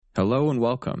Hello and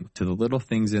welcome to The Little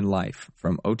Things in Life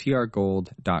from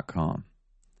OTRGold.com.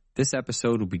 This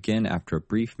episode will begin after a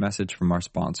brief message from our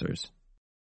sponsors.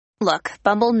 Look,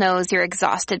 Bumble knows you're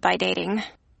exhausted by dating.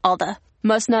 All the,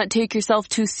 must not take yourself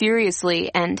too seriously,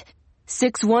 and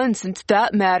 6'1" since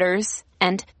that matters,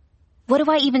 and what do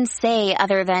I even say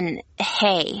other than,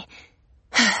 hey?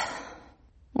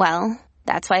 Well,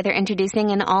 that's why they're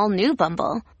introducing an all-new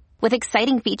Bumble, with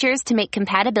exciting features to make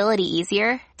compatibility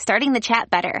easier, starting the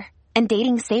chat better, and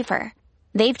dating safer.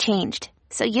 They've changed,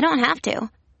 so you don't have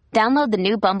to. Download the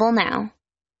new Bumble now.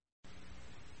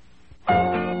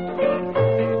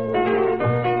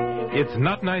 It's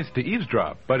not nice to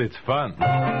eavesdrop, but it's fun.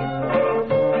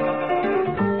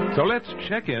 So let's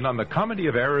check in on the comedy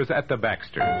of errors at the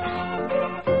Baxters.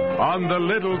 On The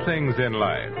Little Things in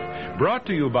Life, brought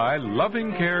to you by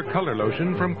Loving Care Color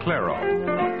Lotion from Clairol.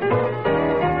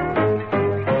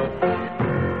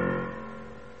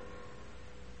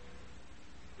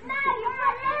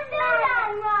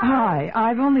 Hi,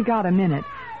 I've only got a minute.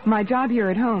 My job here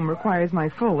at home requires my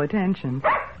full attention.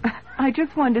 I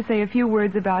just wanted to say a few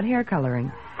words about hair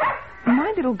coloring.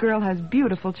 My little girl has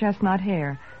beautiful chestnut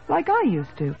hair, like I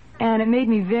used to, and it made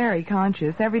me very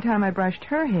conscious every time I brushed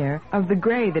her hair of the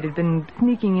gray that had been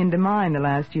sneaking into mine the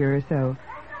last year or so.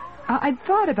 I'd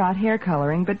thought about hair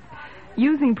coloring, but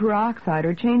using peroxide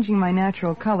or changing my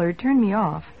natural color turned me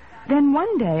off. Then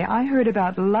one day I heard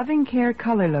about Loving Care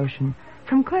Color Lotion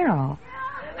from Clairol.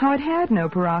 How it had no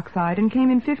peroxide and came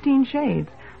in 15 shades,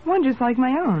 one just like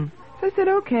my own. So I said,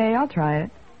 okay, I'll try it.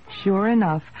 Sure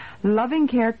enough, Loving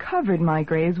Care covered my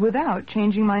grays without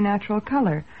changing my natural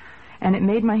color. And it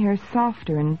made my hair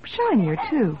softer and shinier,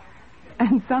 too.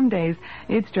 And some days,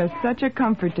 it's just such a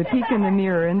comfort to peek in the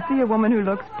mirror and see a woman who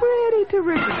looks pretty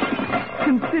terrific,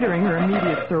 considering her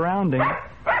immediate surroundings.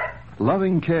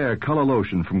 Loving Care Color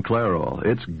Lotion from Clairol.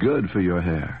 It's good for your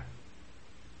hair.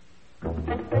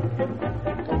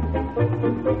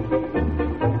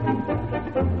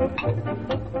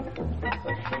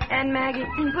 And Maggie,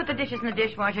 put the dishes in the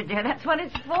dishwasher, dear. That's what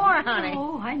it's for, honey.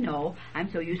 Oh, I know.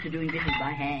 I'm so used to doing dishes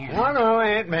by hand. Oh, no,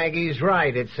 Aunt Maggie's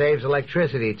right. It saves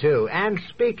electricity, too. And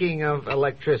speaking of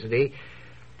electricity,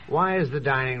 why is the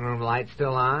dining room light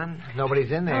still on?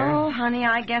 Nobody's in there. Oh, honey,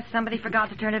 I guess somebody forgot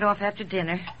to turn it off after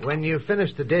dinner. When you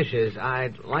finish the dishes,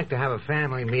 I'd like to have a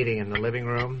family meeting in the living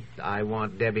room. I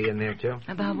want Debbie in there, too.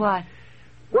 About what?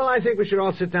 Well, I think we should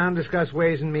all sit down and discuss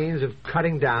ways and means of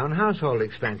cutting down household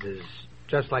expenses,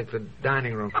 just like the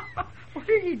dining room. What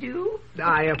did you do?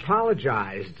 I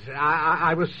apologized.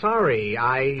 I was sorry.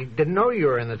 I didn't know you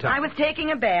were in the tub. I was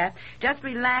taking a bath, just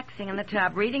relaxing in the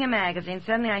tub, reading a magazine.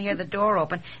 Suddenly I hear the door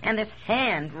open, and this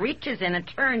hand reaches in and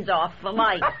turns off the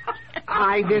light.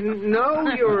 I didn't know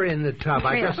you were in the tub.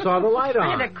 I just saw the light on.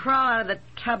 I had to crawl out of the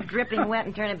tub dripping wet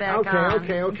and turn it back on.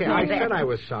 Okay. I said I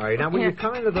was sorry. Now, will you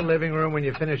come into the living room when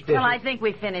you finish dishes? Well, I think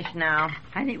we finished now.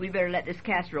 I think we better let this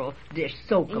casserole dish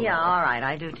soak a little. Yeah, all right,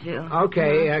 I do too.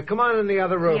 Okay, come on in the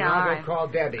other room. Yeah, I'll all go right. call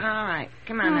Debbie. All right,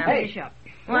 come on now. Hey, finish up.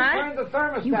 What? Turn the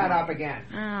thermostat up again.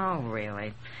 Oh,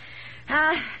 really?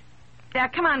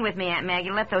 Come on with me, Aunt Maggie.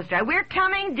 Let those dry. We're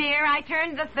coming, dear. I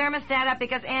turned the thermostat up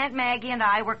because Aunt Maggie and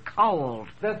I were cold.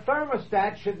 The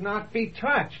thermostat should not be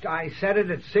touched. I set it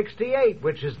at 68,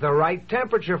 which is the right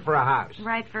temperature for a house.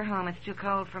 Right for whom? It's too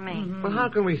cold for me. Mm-hmm. Well, how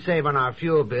can we save on our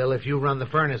fuel bill if you run the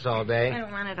furnace all day? I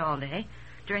don't run it all day.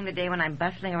 During the day when I'm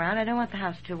bustling around, I don't want the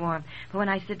house too warm. But when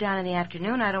I sit down in the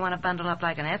afternoon, I don't want to bundle up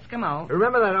like an Eskimo.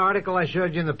 Remember that article I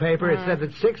showed you in the paper? It said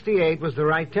that 68 was the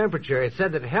right temperature. It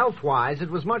said that health-wise it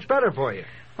was much better for you.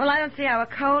 Well, I don't see how a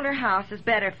colder house is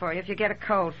better for you if you get a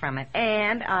cold from it.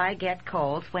 And I get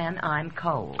colds when I'm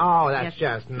cold. Oh, that's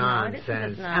Yes. just No, it nonsense.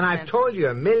 isn't just And I've nonsense. told you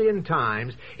a million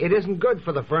times, it isn't good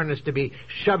for the furnace to be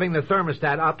shoving the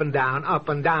thermostat up and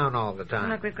down all the time.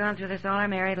 Look, we've gone through this all our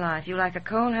married life. You like a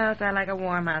cold house, I like a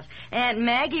warm house. Aunt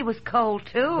Maggie was cold,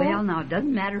 too. Well, now, it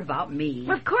doesn't matter about me.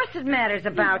 Well, of course it matters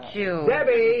about you.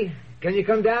 Debbie, can you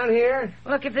come down here?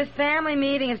 Look, if this family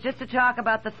meeting is just to talk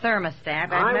about the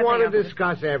thermostat... I want to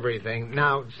discuss everything.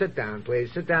 Now, sit down,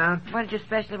 please. Sit down. What did you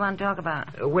especially want to talk about?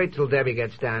 Wait till Debbie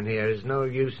gets down here. There's no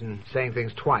use in saying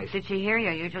things twice. Did she hear you?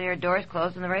 Usually her door's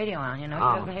closed and the radio on. You know,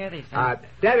 she doesn't hear these things.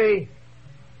 Debbie!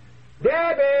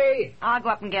 Debbie! I'll go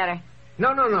up and get her.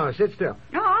 No. Sit still.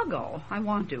 No, I'll go. I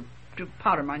want to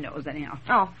powder my nose anyhow.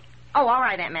 Oh, all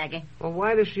right, Aunt Maggie. Well,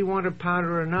 why does she want to powder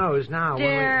her nose now?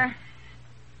 Dear.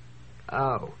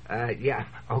 Yeah,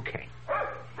 okay.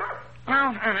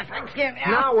 Oh, Thanksgiving.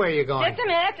 Now where are you going? Just a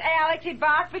minute, Alex. He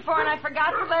barked before and I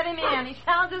forgot to let him in. He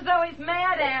sounds as though he's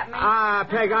mad at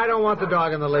me. Peg, I don't want the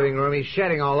dog in the living room. He's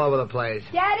shedding all over the place.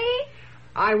 Daddy?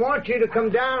 I want you to come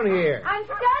down here. I'm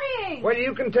studying. coming. Well,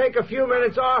 you can take a few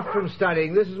minutes off from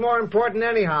studying. This is more important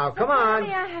anyhow. Come on.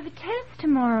 Daddy, I have a test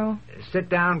tomorrow. Sit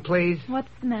down, please. What's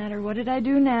the matter? What did I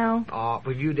do now? Oh,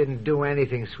 but you didn't do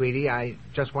anything, sweetie. I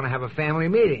just want to have a family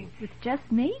meeting. With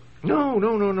just me? No.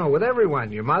 With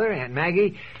everyone. Your mother, Aunt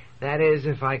Maggie. That is,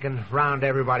 if I can round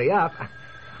everybody up.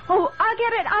 Oh, I'll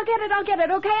get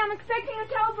it, okay? I'm expecting a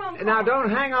telephone call. Now, don't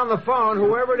hang on the phone.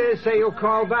 Whoever it is, say you'll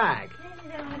call back.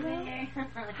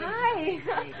 Hi.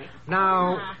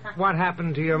 Now, what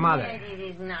happened to your mother?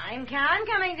 I'm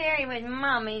coming, dearie, with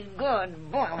Mommy's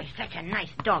good boy. Oh, he's such a nice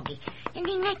doggy.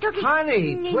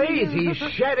 Honey, please, he's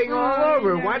shedding all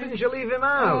over. Why didn't you leave him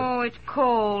out? Oh, it's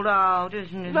cold out,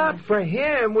 isn't it? Not for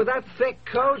him. With that thick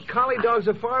coat, collie dogs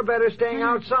are far better staying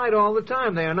outside all the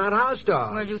time. They are not house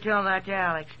dogs. Well, you tell that to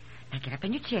Alex. Now get up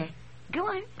in your chair. Go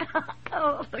on.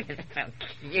 Oh, he's so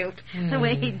cute. The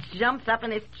way he jumps up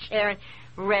in his chair and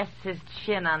rests his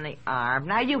chin on the arm.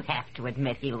 Now, you have to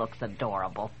admit he looks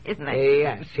adorable, isn't it?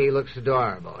 Yes, he looks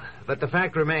adorable. But the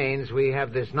fact remains, we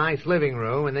have this nice living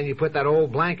room, and then you put that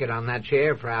old blanket on that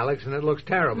chair for Alex, and it looks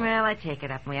terrible. Well, I take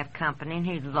it up, and we have company, and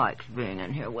he likes being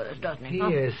in here with us, doesn't he?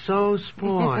 He is so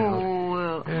spoiled.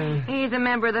 Oh, well, he's a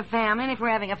member of the family, and if we're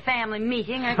having a family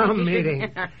meeting... I think Some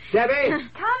meeting. Debbie!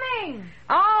 Coming.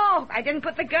 Oh, I didn't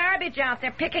put the garbage out.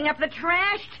 They're picking up the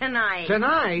trash tonight.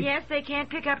 Tonight? Yes, they can't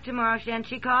pick up tomorrow, and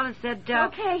she called and said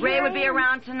Okay, Ray would be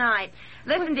around tonight.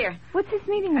 Listen, dear. What's this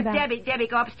meeting about? Debbie,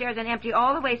 go upstairs and empty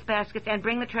all the wastebaskets and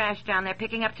bring the trash down. They're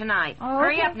picking up tonight. Oh,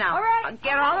 Hurry okay. up now. All right.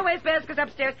 Get all the wastebaskets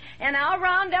upstairs, and I'll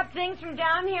round up things from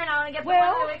down here, and I'll get the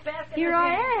wastebaskets. Here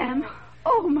I am.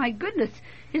 Oh, my goodness.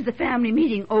 Is the family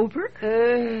meeting over?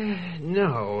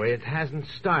 No, it hasn't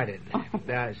started.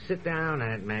 Sit down,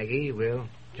 Aunt Maggie. We'll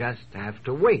just have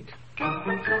to wait.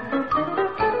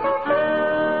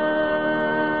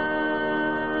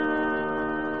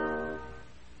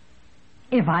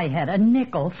 If I had a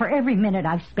nickel for every minute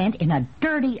I've spent in a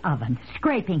dirty oven,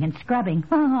 scraping and scrubbing,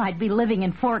 I'd be living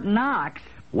in Fort Knox.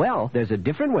 Well, there's a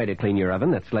different way to clean your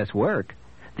oven that's less work.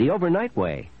 The overnight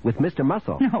way, with Mr.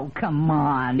 Muscle. Oh, come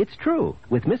on. It's true.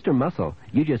 With Mr. Muscle,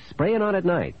 you just spray it on at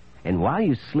night. And while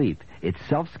you sleep, its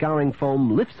self-scouring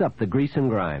foam lifts up the grease and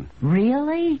grime.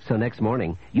 Really? So next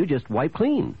morning, you just wipe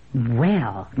clean.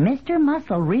 Well, Mr.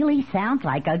 Muscle really sounds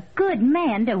like a good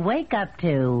man to wake up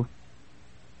to.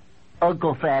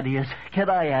 Uncle Thaddeus, can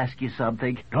I ask you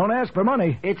something? Don't ask for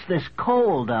money. It's this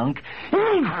cold, Unc.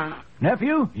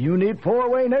 Nephew, you need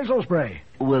 4-way nasal spray.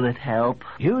 Will it help?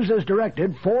 Use as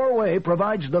directed. 4-way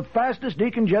provides the fastest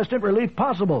decongestant relief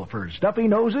possible for stuffy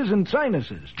noses and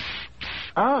sinuses.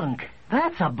 Unc,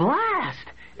 that's a blast.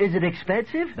 Is it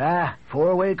expensive?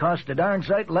 4-way costs a darn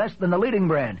sight less than the leading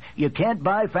brand. You can't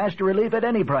buy faster relief at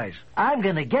any price. I'm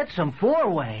going to get some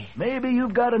 4-way. Maybe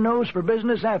you've got a nose for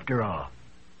business after all.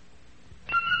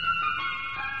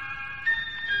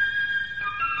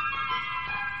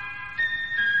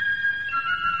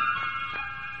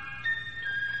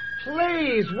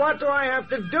 Please, what do I have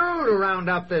to do to round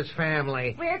up this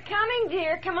family? We're coming,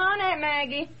 dear. Come on, Aunt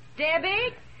Maggie.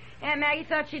 Debbie? Aunt Maggie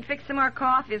thought she'd fix some more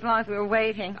coffee as long as we were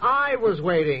waiting. I was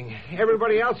waiting.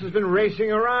 Everybody else has been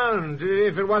racing around.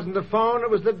 If it wasn't the phone,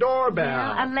 it was the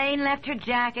doorbell. Well, Elaine left her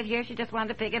jacket here. She just wanted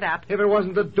to pick it up. If it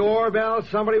wasn't the doorbell,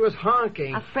 somebody was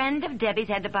honking. A friend of Debbie's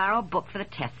had to borrow a book for the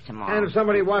test tomorrow. And if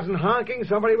somebody wasn't honking,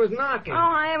 somebody was knocking.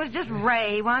 Oh, it was just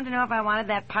Ray. He wanted to know if I wanted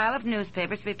that pile of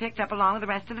newspapers to be picked up along with the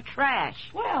rest of the trash.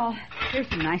 Well, here's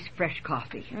some nice fresh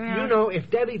coffee. You know, if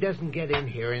Debbie doesn't get in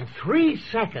here in 3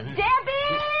 seconds...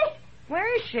 Debbie!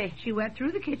 Where is she? She went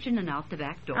through the kitchen and out the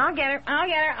back door. I'll get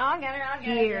her.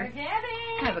 Here.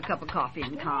 Debbie! Have a cup of coffee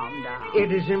and calm down.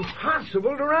 It is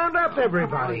impossible to round up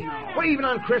everybody. Well, even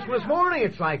on Christmas morning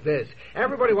it's like this.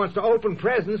 Everybody wants to open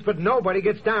presents, but nobody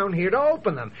gets down here to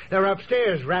open them. They're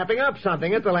upstairs wrapping up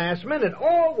something at the last minute,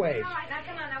 always. All right, now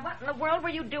come on. Now, what in the world were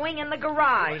you doing in the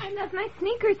garage? I left my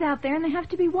sneakers out there, and they have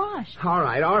to be washed. All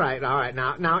right.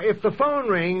 Now, if the phone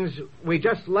rings, we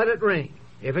just let it ring.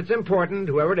 If it's important,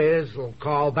 whoever it is will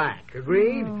call back.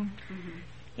 Agreed? Oh.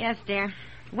 Yes, dear.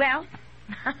 Well,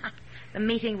 the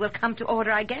meeting will come to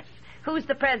order, I guess. Who's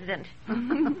the president?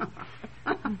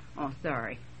 Oh,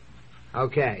 sorry.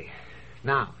 Okay.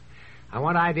 Now, I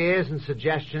want ideas and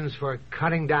suggestions for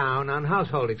cutting down on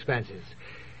household expenses.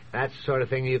 That's the sort of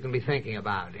thing you can be thinking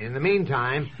about. In the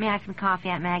meantime... May I have some coffee,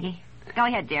 Aunt Maggie? Go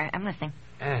ahead, dear. I'm listening.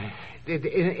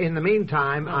 In the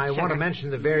meantime, I sure. want to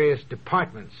mention the various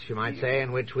departments, you might say,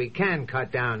 in which we can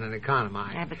cut down and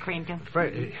economize. I have the cream, too.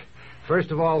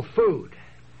 First of all, food.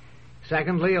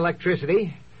 Secondly,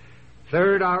 electricity.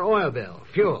 Third, our oil bill,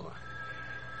 fuel.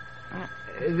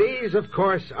 These, of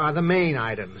course, are the main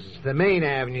items, the main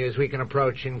avenues we can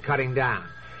approach in cutting down.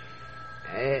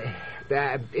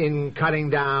 in cutting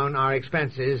down our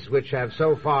expenses, which have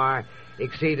so far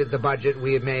exceeded the budget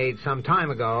we had made some time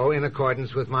ago in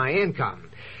accordance with my income.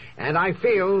 And I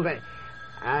feel that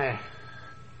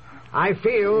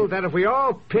if we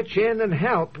all pitch in and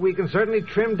help, we can certainly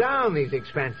trim down these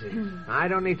expenses. I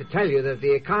don't need to tell you that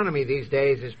the economy these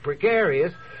days is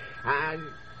precarious.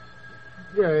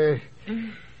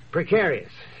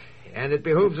 Precarious. And it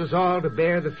behooves us all to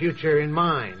bear the future in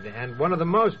mind. And one of the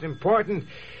most important...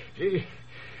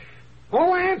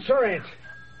 Oh, answer it!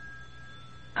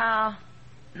 Oh,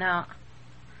 no.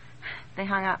 They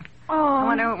hung up. Oh, I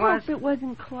wonder who it was. I hope it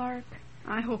wasn't Clark.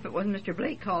 I hope it wasn't Mr.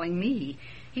 Blake calling me.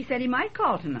 He said he might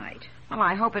call tonight. Well,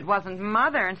 I hope it wasn't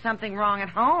Mother and something wrong at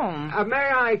home.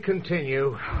 May I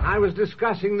continue? I was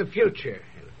discussing the future,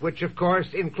 which, of course,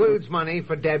 includes money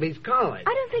for Debbie's college.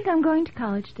 I don't think I'm going to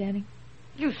college, Daddy.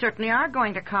 You certainly are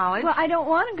going to college. Well, I don't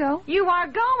want to go. You are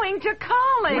going to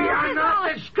college. We are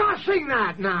not discussing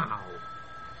that now.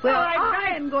 Well,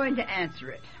 I am going to answer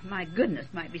it. My goodness,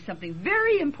 might be something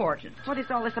very important. What is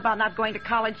all this about not going to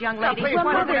college, young lady? Please,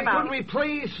 What is it about? Could we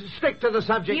please stick to the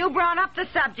subject? You brought up the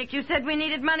subject. You said we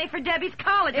needed money for Debbie's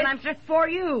college, and I'm just for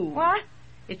you. What?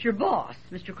 It's your boss,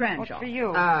 Mr. Cranshaw. What's for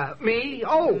you? Me?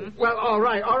 Oh, well, all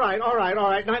right.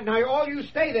 Now, all you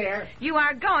stay there. You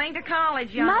are going to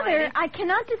college, young Mother, lady. I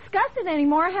cannot discuss it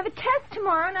anymore. I have a test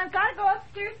tomorrow, and I've got to go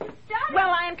upstairs to study. Well,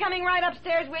 I am coming right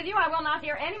upstairs with you. I will not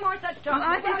hear any more such talk. Well,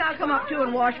 I think I'll come up, too,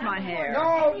 and wash my hair.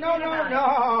 No,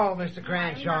 Mr.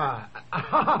 Cranshaw.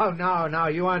 Oh, no,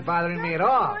 you aren't bothering me at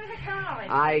all.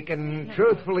 I can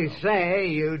truthfully say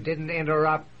you didn't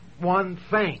interrupt one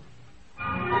thing.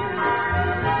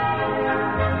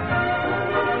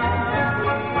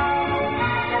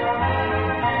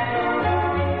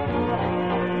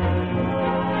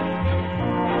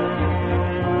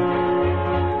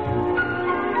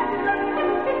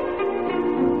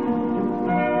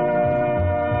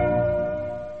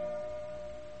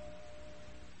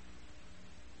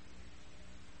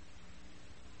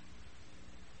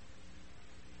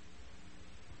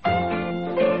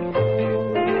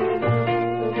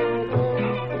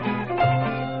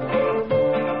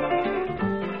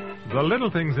 The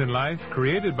Little Things in Life,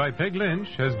 created by Peg Lynch,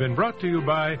 has been brought to you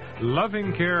by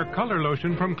Loving Care Color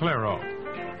Lotion from Clairol.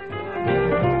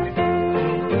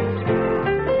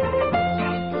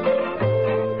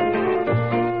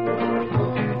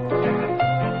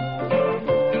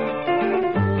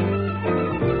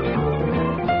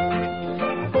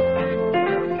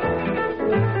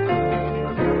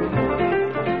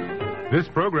 This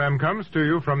program comes to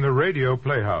you from the Radio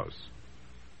Playhouse.